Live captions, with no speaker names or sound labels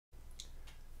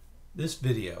This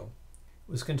video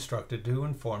was constructed to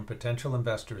inform potential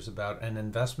investors about an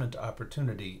investment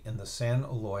opportunity in the San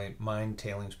Eloy mine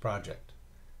tailings project.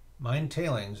 Mine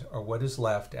tailings are what is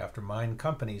left after mine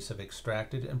companies have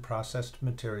extracted and processed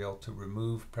material to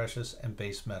remove precious and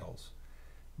base metals.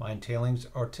 Mine tailings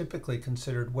are typically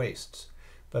considered wastes,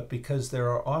 but because there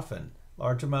are often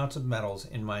large amounts of metals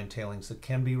in mine tailings that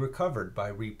can be recovered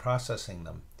by reprocessing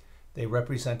them, they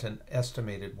represent an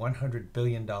estimated $100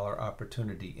 billion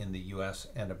opportunity in the U.S.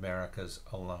 and Americas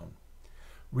alone.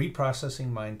 Reprocessing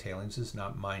mine tailings is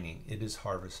not mining, it is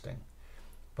harvesting.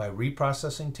 By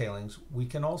reprocessing tailings, we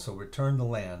can also return the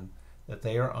land that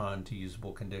they are on to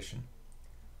usable condition.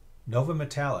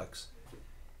 NovaMetallix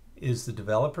is the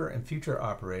developer and future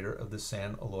operator of the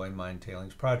San Eloy mine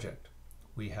tailings project.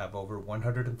 We have over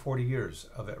 140 years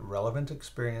of relevant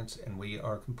experience, and we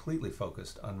are completely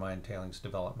focused on mine tailings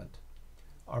development.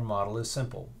 Our model is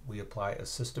simple. We apply a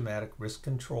systematic,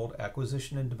 risk-controlled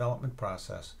acquisition and development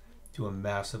process to a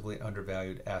massively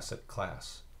undervalued asset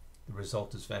class. The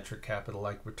result is venture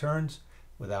capital-like returns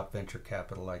without venture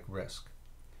capital-like risk.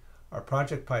 Our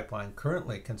project pipeline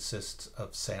currently consists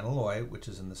of San Eloy, which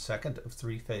is in the second of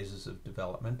 3 phases of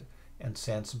development, and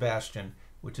San Sebastian,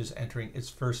 which is entering its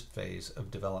first phase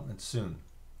of development soon.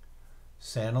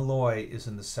 San Eloy is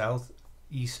in the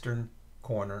southeastern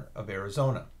corner of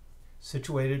Arizona,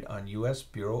 situated on U.S.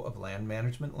 Bureau of Land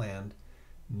Management land,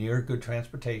 near good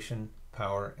transportation,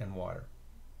 power, and water.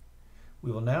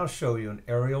 We will now show you an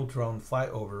aerial drone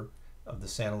flyover of the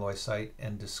San Eloy site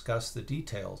and discuss the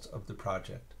details of the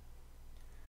project.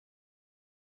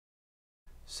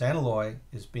 San Eloy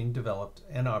is being developed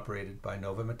and operated by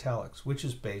NovaMetallix, which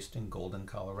is based in Golden,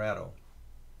 Colorado.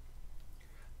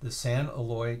 The San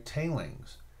Eloy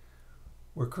tailings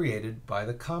were created by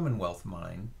the Commonwealth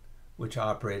Mine, which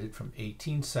operated from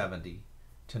 1870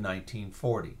 to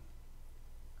 1940.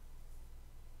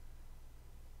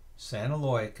 San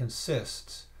Eloy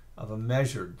consists of a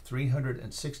measured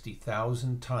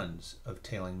 360,000 tons of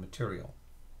tailing material.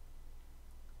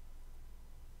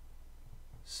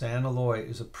 San Eloy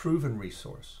is a proven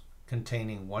resource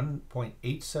containing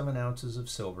 1.87 ounces of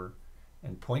silver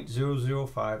and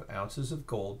 0.005 ounces of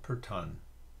gold per ton.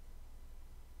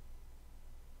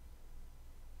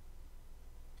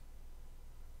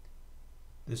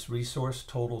 This resource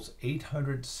totals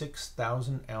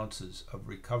 806,000 ounces of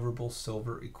recoverable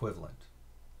silver equivalent,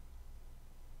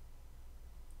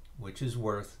 which is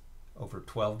worth over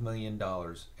 $12 million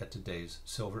at today's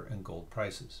silver and gold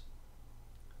prices.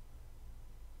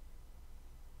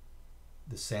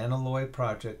 The San Eloy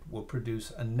project will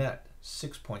produce a net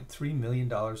 $6.3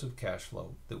 million of cash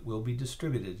flow that will be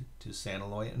distributed to San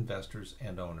Eloy investors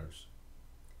and owners.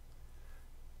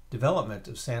 Development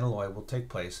of San Eloy will take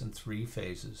place in 3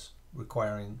 phases,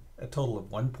 requiring a total of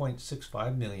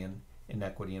 $1.65 million in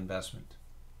equity investment.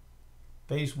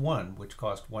 Phase 1, which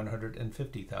cost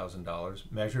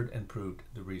 $150,000, measured and proved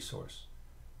the resource.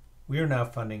 We are now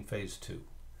funding Phase 2.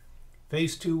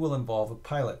 Phase 2 will involve a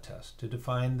pilot test to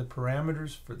define the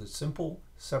parameters for the simple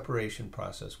separation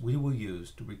process we will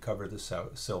use to recover the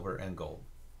silver and gold.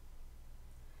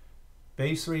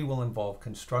 Phase 3 will involve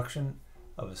construction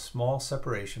of a small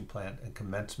separation plant and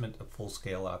commencement of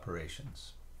full-scale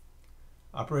operations.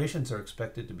 Operations are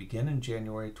expected to begin in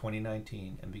January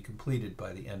 2019 and be completed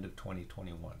by the end of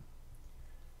 2021.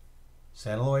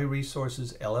 San Eloy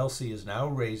Resources LLC is now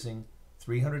raising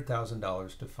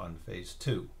 $300,000 to fund Phase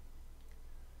 2.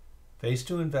 Phase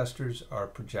 2 investors are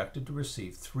projected to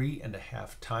receive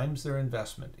 3.5 times their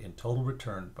investment in total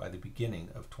return by the beginning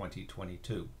of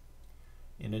 2022.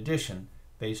 In addition,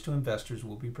 Phase 2 investors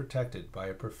will be protected by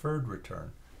a preferred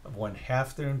return of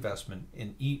 1/2 their investment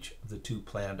in each of the 2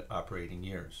 planned operating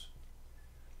years.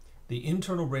 The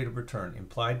internal rate of return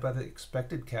implied by the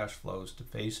expected cash flows to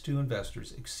Phase 2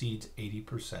 investors exceeds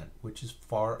 80%, which is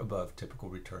far above typical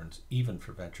returns, even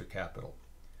for venture capital.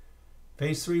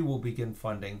 Phase 3 will begin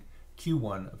funding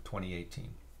Q1 of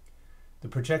 2018. The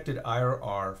projected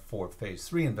IRR for Phase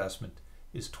 3 investment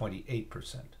is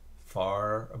 28%,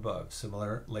 far above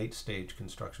similar late-stage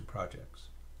construction projects.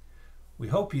 We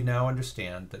hope you now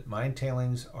understand that mine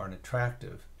tailings are an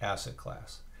attractive asset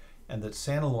class and that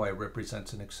San Eloy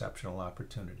represents an exceptional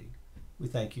opportunity. We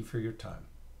thank you for your time.